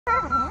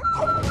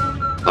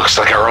Looks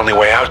like our only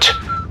way out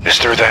is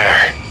through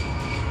there.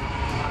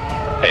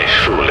 A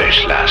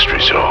foolish last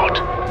resort.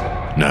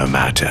 No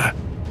matter.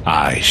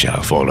 I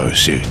shall follow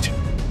suit.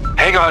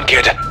 Hang on,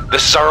 kid.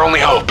 This is our only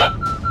hope.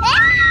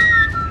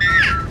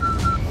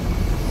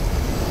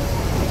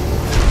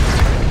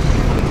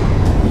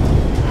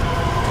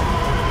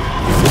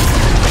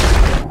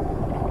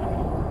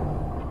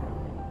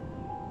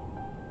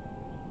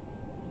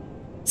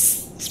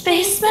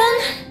 Spaceman?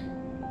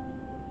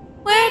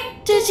 Where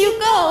did you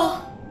go?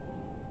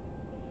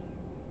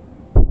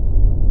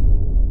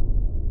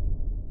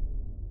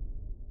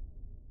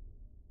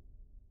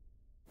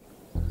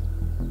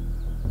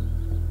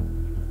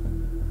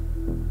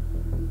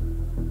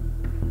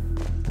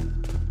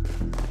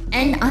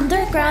 An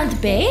underground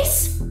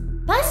base?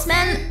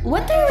 Busman,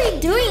 what are we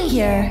doing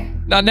here?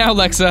 Not now,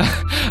 Lexa.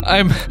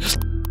 I'm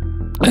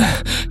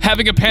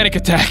having a panic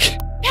attack.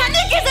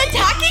 Panic is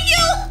attacking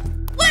you?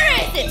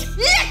 Where is it?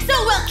 Lexa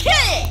will kill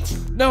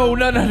it!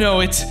 No.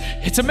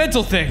 It's a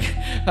mental thing.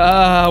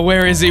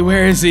 Where is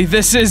he?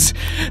 This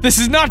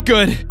is not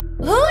good.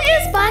 Who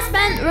is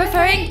Busman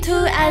referring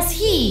to as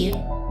he?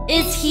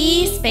 Is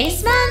he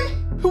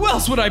Spaceman? Who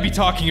else would I be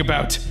talking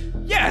about?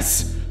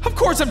 Yes, of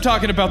course I'm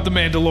talking about the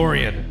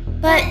Mandalorian.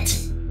 But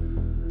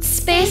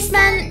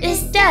Spaceman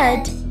is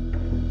dead.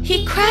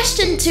 He crashed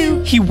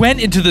into... He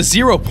went into the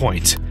 0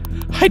 point.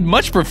 I'd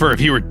much prefer if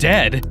he were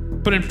dead,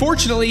 but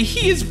unfortunately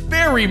he is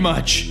very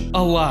much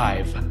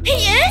alive. He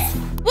is?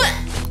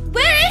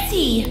 Where is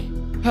he?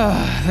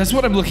 That's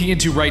what I'm looking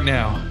into right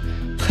now.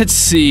 Let's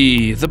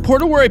see, the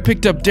portal where I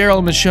picked up Daryl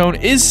and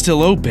Michonne is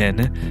still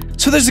open,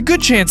 so there's a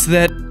good chance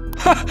that...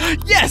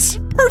 Yes,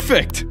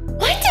 perfect!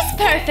 What is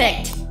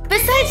perfect?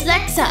 Besides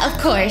Lexa,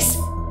 of course.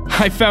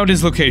 I found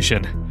his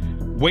location.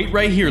 Wait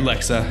right here,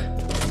 Lexa.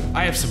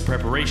 I have some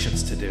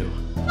preparations to do.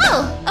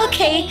 Oh,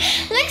 okay.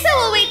 Lexa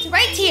will wait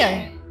right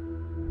here.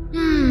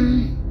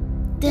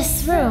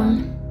 This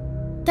room.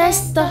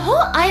 Does the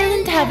whole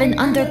island have an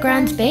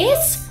underground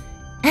base?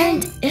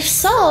 And if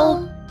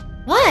so,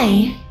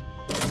 why?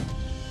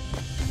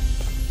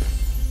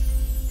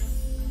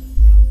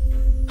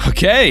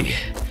 Okay.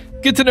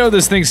 Good to know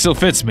this thing still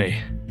fits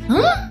me.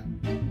 Huh?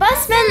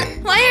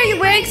 Busman, why are you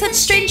wearing such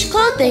strange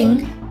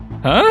clothing?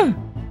 Huh?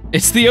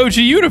 It's the OG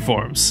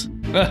uniforms.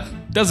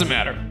 Doesn't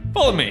matter.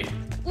 Follow me.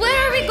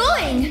 Where are we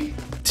going?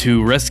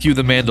 To rescue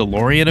the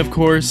Mandalorian, of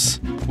course.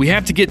 We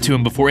have to get to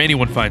him before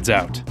anyone finds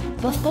out.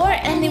 Before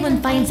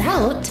anyone finds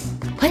out?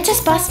 What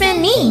does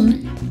Busman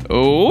mean?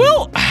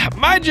 Well,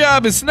 my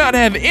job is to not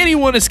have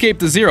anyone escape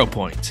the 0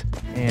 point.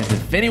 And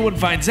if anyone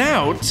finds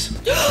out...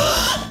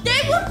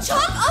 They will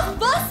chop off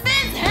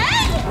Busman's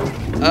head?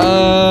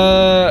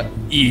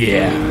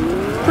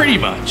 Yeah. Pretty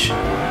much.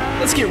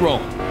 Let's get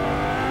rolling.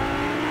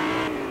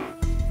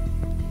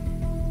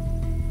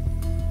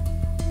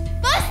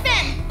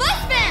 Busman!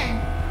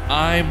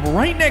 I'm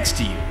right next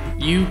to you.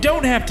 You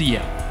don't have to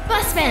yell.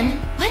 Busman,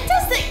 what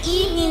does the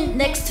E mean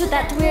next to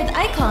that weird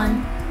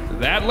icon?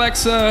 That,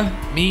 Lexa,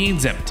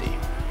 means empty.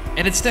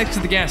 And it's next to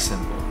the gas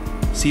symbol.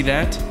 See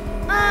that?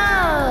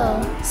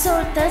 Oh,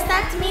 so does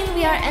that mean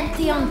we are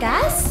empty on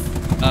gas?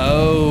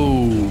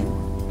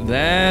 Oh,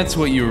 that's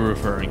what you were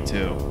referring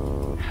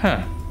to.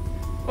 Huh.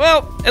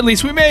 Well, at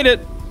least we made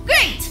it.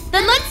 Great,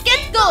 then let's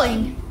get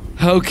going.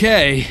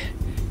 Okay,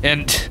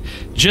 and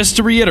just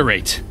to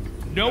reiterate,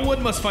 no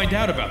one must find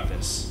out about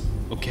this,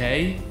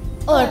 okay?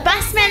 Or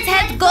Busman's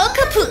head go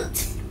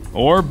kaput.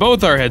 Or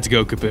both our heads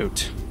go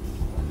kaput.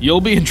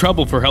 You'll be in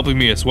trouble for helping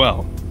me as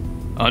well.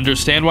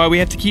 Understand why we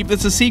have to keep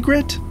this a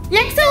secret?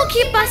 Lexa will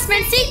keep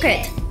Busman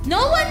secret.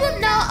 No one will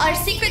know our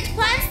secret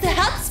plans to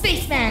help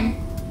Spaceman.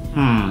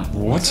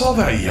 What's all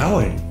that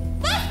yelling?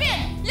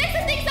 Busman!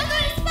 Lexa thinks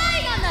someone is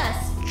spying on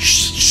us!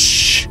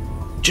 Shh.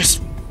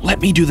 Just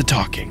let me do the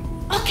talking.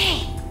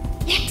 Okay.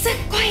 Lexa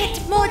quiet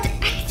mode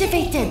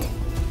activated.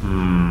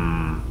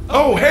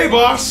 Oh, hey,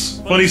 boss!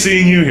 Funny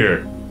seeing you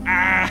here.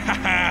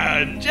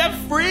 Ah,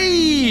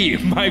 Jeffrey!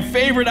 My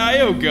favorite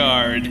IO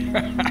guard.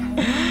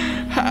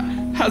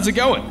 How's it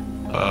going?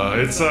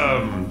 It's,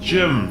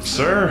 Jim,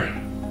 sir.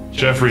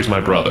 Jeffrey's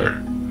my brother,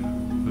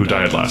 who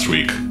died last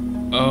week.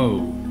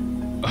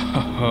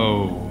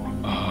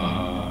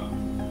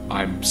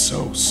 I'm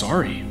so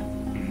sorry.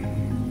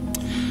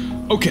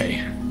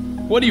 Okay,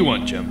 what do you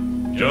want,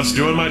 Jim? Just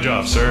doing my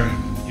job, sir.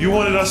 You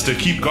wanted us to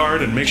keep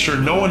guard and make sure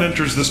no one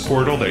enters this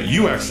portal that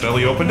you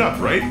accidentally opened up,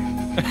 right?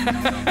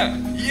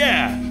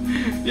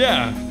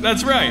 Yeah,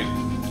 that's right.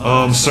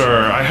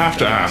 Sir, I have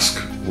to ask,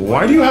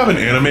 why do you have an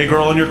anime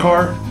girl in your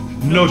car?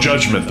 No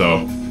judgment,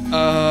 though.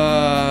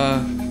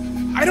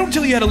 I don't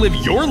tell you how to live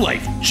your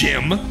life,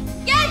 Jim.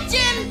 Yeah,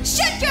 Jim,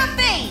 shut your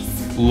face!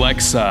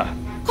 Lexa.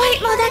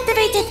 Quiet mode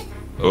activated.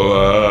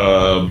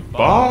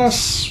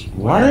 Boss,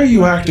 why are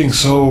you acting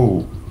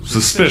so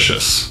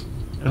suspicious?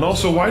 And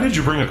also, why did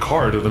you bring a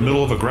car to the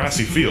middle of a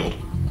grassy field?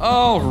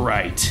 All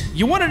right.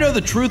 You want to know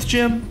the truth,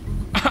 Jim?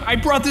 I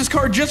brought this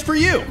car just for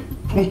you.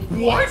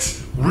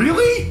 What?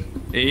 Really?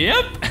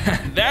 Yep,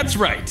 that's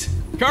right.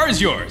 car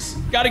is yours.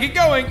 Gotta get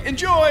going.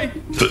 Enjoy.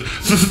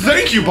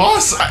 Thank you,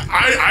 boss.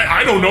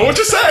 I don't know what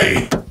to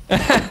say.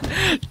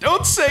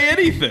 Don't say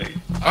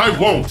anything. I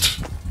won't.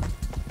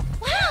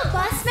 Wow,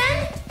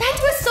 Bossman! That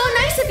was so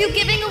nice of you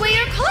giving away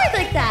your car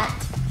like that!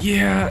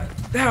 Yeah,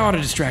 that ought to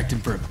distract him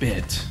for a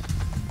bit.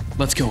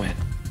 Let's go in.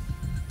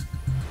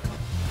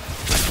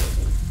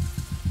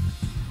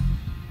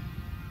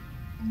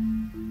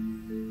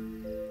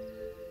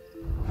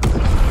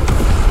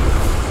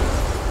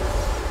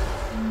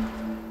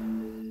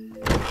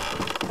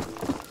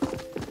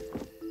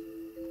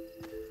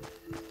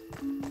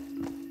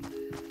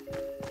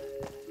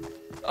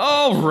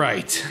 All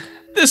right,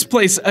 this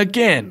place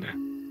again.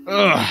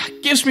 Ugh,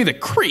 gives me the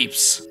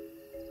creeps.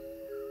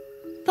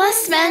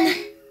 Bossman,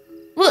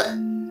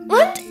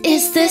 what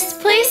is this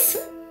place?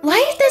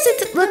 Why does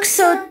it look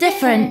so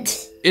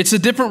different? It's a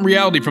different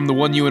reality from the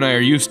one you and I are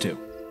used to.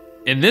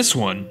 In this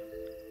one,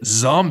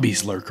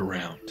 zombies lurk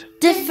around.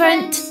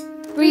 Different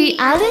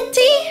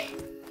reality?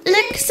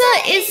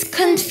 LEXA is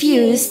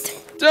confused.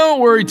 Don't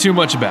worry too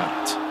much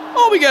about it.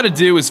 All we gotta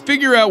do is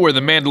figure out where the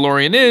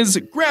Mandalorian is,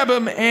 grab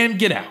him, and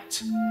get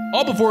out.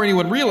 All before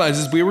anyone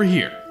realizes we were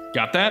here.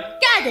 Got that?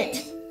 Got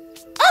it.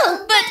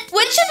 Oh, but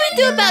what should we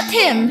do about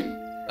him?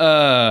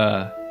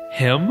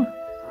 Him?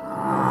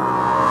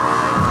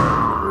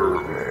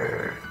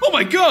 Oh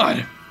my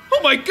god!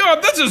 Oh my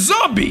god, that's a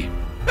zombie!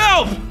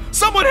 Help!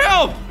 Someone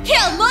help!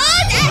 Kill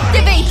mode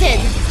activated!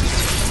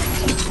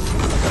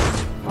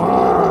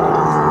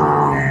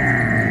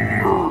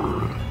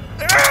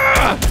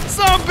 Ah!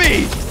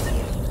 Zombie!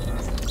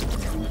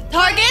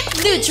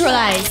 Target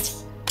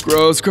neutralized.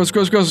 Gross, gross,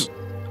 gross, gross.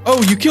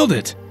 Oh, you killed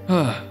it.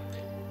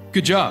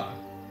 Good job.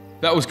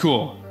 That was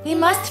cool. We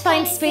must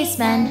find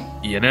Spaceman.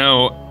 You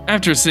know,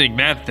 after seeing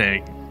that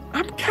thing,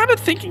 I'm kind of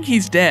thinking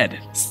he's dead.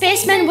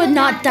 Spacemen would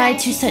not die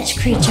to such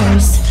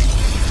creatures.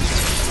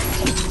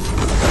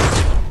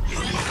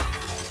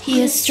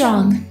 He is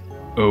strong.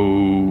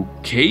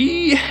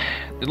 Okay.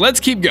 Let's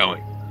keep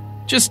going.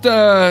 Just,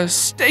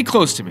 stay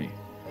close to me.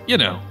 You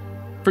know,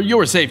 for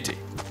your safety.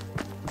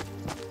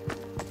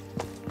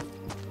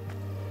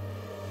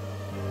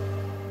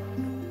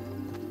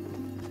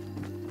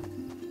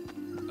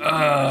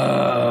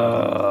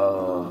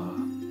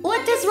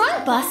 What is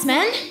wrong,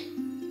 Bossman?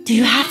 Do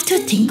you have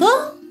to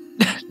tingle?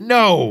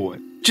 No,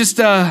 just,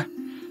 I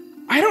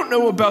don't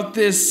know about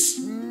this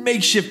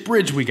makeshift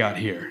bridge we got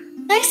here.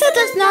 LEXA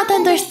does not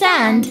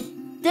understand.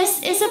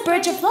 This is a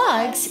bridge of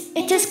logs.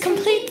 It is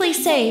completely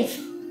safe.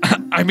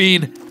 I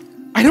mean,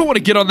 I don't want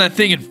to get on that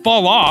thing and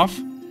fall off.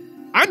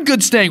 I'm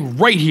good staying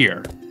right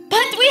here.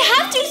 But we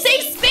have to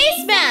save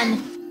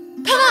Spaceman!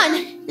 Come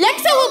on,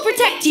 LEXA will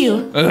protect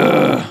you.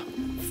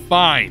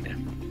 Fine.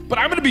 But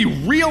I'm gonna be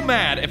real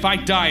mad if I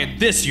die in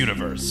this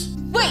universe.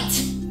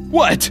 Wait!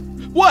 What?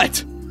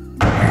 What?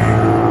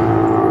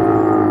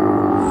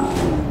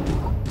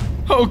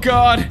 Oh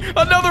god,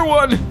 another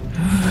one!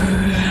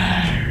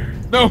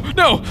 No,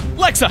 no!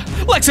 LEXA!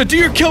 LEXA, do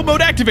your kill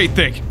mode activate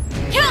thing!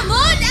 Kill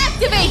mode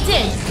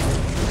activated!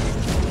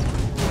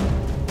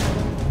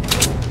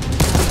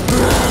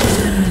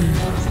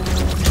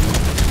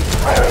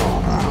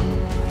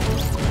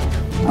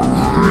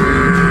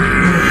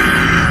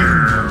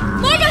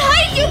 More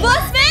behind you,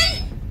 Bossman!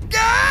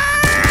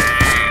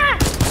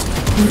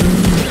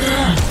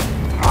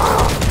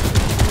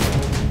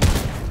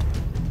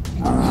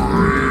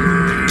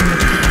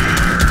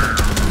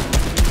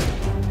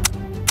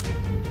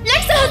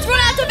 LEXA has run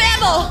out of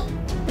ammo!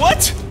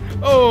 What?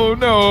 Oh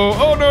no,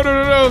 oh no, no,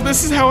 no, no,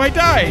 this is how I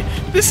die.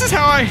 This is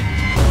how I...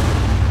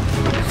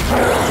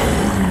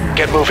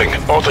 Get moving,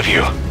 both of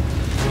you.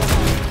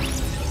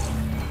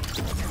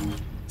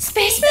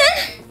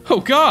 Spaceman?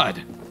 Oh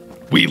god,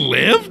 we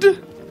lived?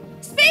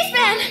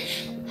 Spaceman!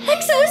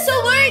 LEXA was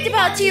so worried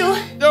about you.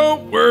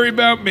 Don't worry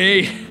about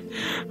me.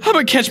 I'm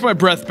gonna catch my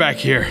breath back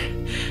here.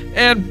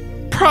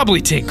 And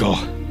probably tinkle.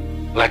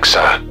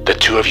 LEXA, the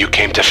two of you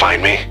came to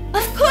find me?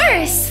 Of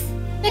course!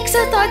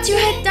 LEXA thought you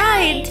had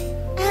died.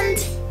 And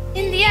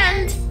in the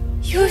end,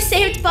 you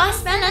saved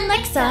Bossman and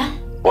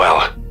LEXA.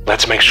 Well,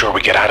 let's make sure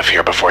we get out of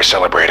here before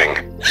celebrating.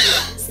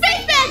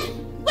 Spaceman!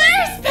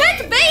 Where's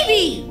Pet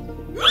Baby?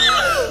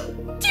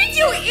 Did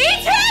you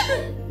eat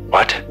him?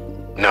 What?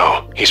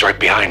 No, he's right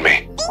behind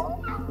me.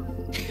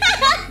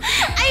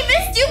 I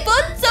missed you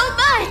both so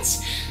much.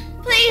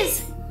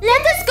 Please,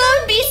 let us go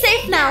and be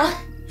safe now.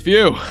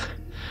 Phew.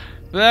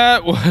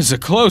 That was a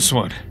close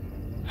one.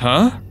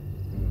 Huh?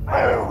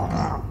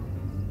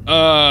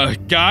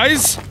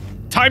 Guys?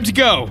 Time to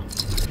go.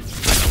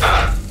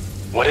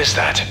 What is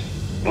that?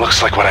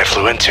 Looks like what I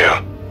flew into.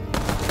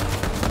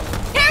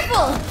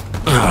 Careful!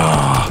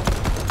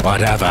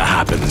 Whatever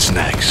happens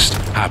next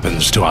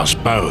happens to us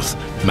both,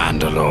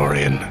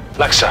 Mandalorian.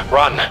 LEXA,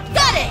 run!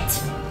 Got it!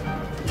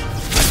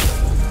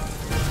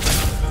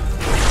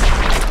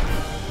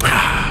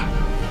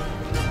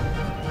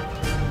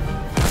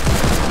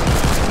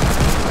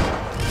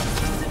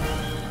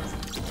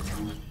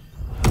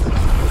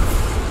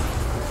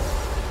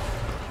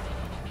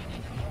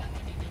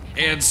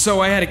 And so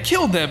I had to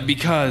kill them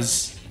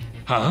because...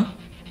 Huh?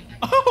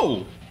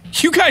 Oh,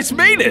 you guys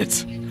made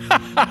it!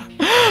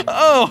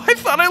 Oh, I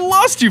thought I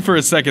lost you for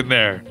a second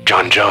there.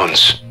 John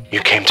Jones,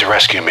 you came to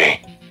rescue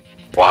me.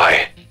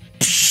 Why?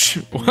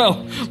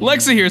 Well,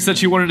 Lexa here said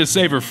she wanted to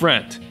save her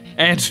friend.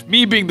 And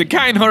me being the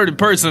kind-hearted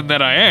person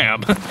that I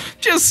am,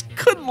 just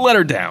couldn't let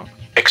her down.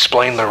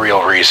 Explain the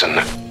real reason.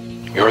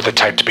 You're the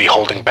type to be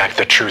holding back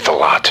the truth a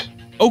lot.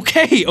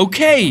 Okay.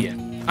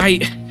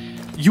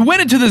 You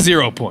went into the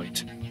 0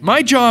 point.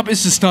 My job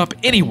is to stop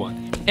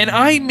anyone, and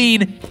I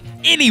mean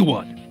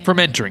anyone, from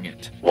entering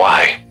it.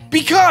 Why?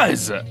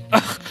 Because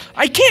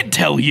I can't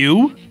tell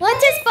you.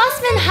 What is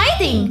Bossman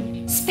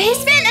hiding?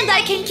 Spaceman and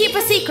I can keep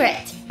a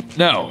secret.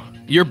 No,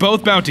 you're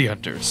both bounty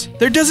hunters.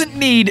 There doesn't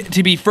need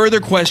to be further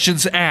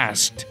questions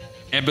asked.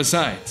 And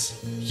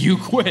besides, you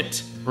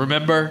quit,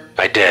 remember?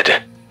 I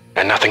did,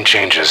 and nothing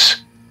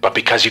changes. But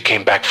because you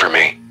came back for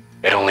me,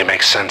 it only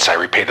makes sense I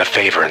repay the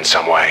favor in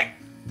some way.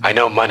 I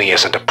know money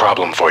isn't a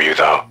problem for you,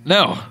 though.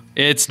 No,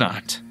 it's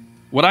not.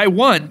 What I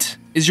want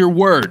is your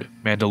word,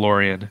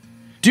 Mandalorian.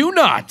 Do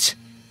not,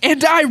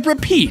 and I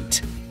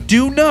repeat,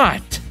 do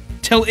not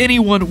tell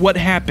anyone what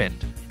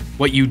happened.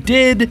 What you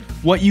did,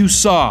 what you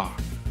saw.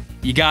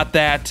 You got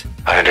that?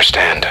 I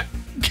understand.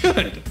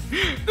 Good.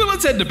 Then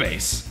let's head to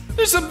base.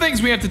 There's some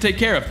things we have to take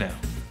care of now.